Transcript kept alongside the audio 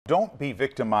Don't be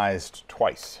victimized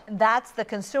twice. That's the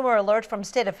consumer alert from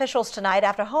state officials tonight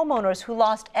after homeowners who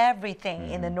lost everything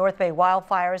in the North Bay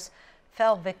wildfires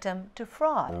fell victim to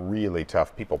fraud. Really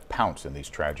tough. People pounce in these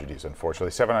tragedies, unfortunately.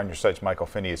 7 on your sites. Michael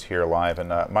Finney is here live.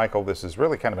 And Michael, this is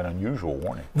really kind of an unusual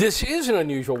warning. This is an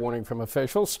unusual warning from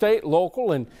officials. State,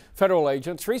 local, and federal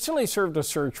agents recently served a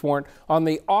search warrant on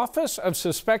the Office of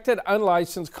Suspected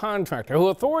Unlicensed Contractor, who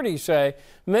authorities say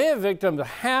may have victimed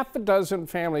half a dozen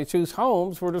families whose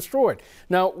homes were destroyed.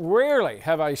 Now, rarely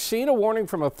have I seen a warning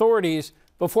from authorities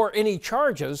before any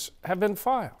charges have been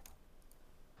filed.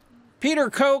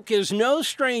 Peter Koch is no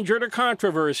stranger to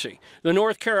controversy. The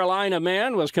North Carolina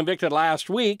man was convicted last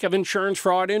week of insurance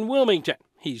fraud in Wilmington.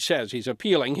 He says he's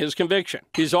appealing his conviction.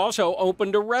 He's also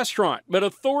opened a restaurant, but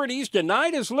authorities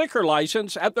denied his liquor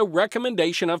license at the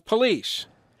recommendation of police.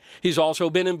 He's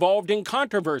also been involved in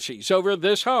controversies over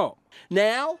this home.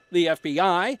 Now, the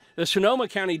FBI, the Sonoma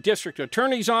County District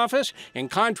Attorney's Office,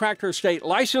 and Contractor State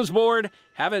License Board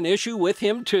have an issue with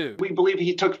him, too. We believe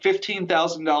he took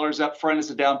 $15,000 up front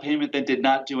as a down payment, then did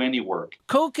not do any work.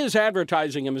 Koch is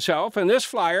advertising himself and this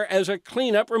flyer as a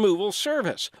cleanup removal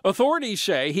service. Authorities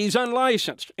say he's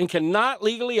unlicensed and cannot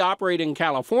legally operate in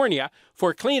California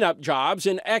for cleanup jobs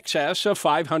in excess of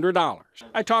 $500.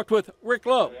 I talked with Rick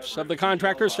Lopes of the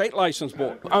Contractor State License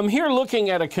Board. I'm here looking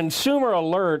at a consumer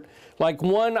alert like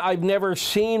one I've never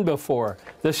seen before.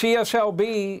 The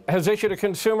CSLB has issued a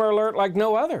consumer alert like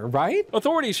no other, right?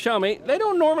 Authorities tell me they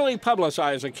don't normally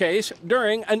publicize a case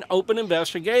during an open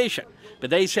investigation, but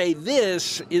they say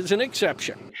this is an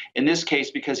exception. In this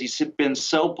case, because he's been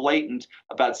so blatant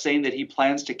about saying that he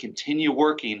plans to continue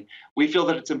working, we feel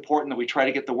that it's important that we try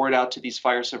to get the word out to these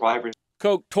fire survivors.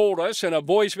 Koch told us in a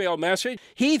voicemail message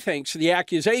he thinks the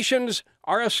accusations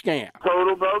are a scam.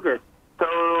 Total bogus.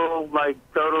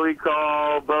 Totally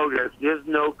call bogus. There's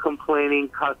no complaining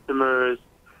customers.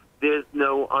 There's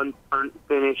no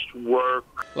unfinished work.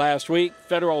 Last week,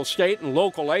 federal, state, and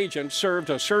local agents served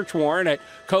a search warrant at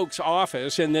Koch's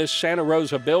office in this Santa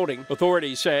Rosa building.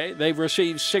 Authorities say they've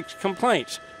received 6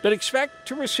 complaints, but expect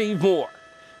to receive more.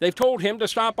 They've told him to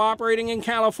stop operating in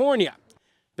California,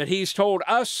 but he's told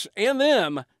us and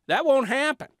them that won't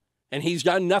happen. And he's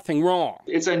done nothing wrong.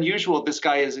 It's unusual. This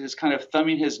guy is kind of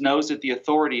thumbing his nose at the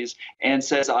authorities and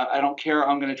says, I don't care.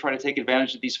 I'm going to try to take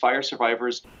advantage of these fire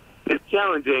survivors. It's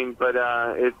challenging, but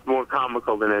it's more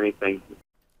comical than anything.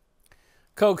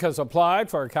 Koch has applied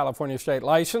for a California state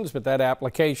license, but that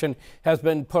application has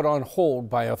been put on hold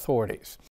by authorities.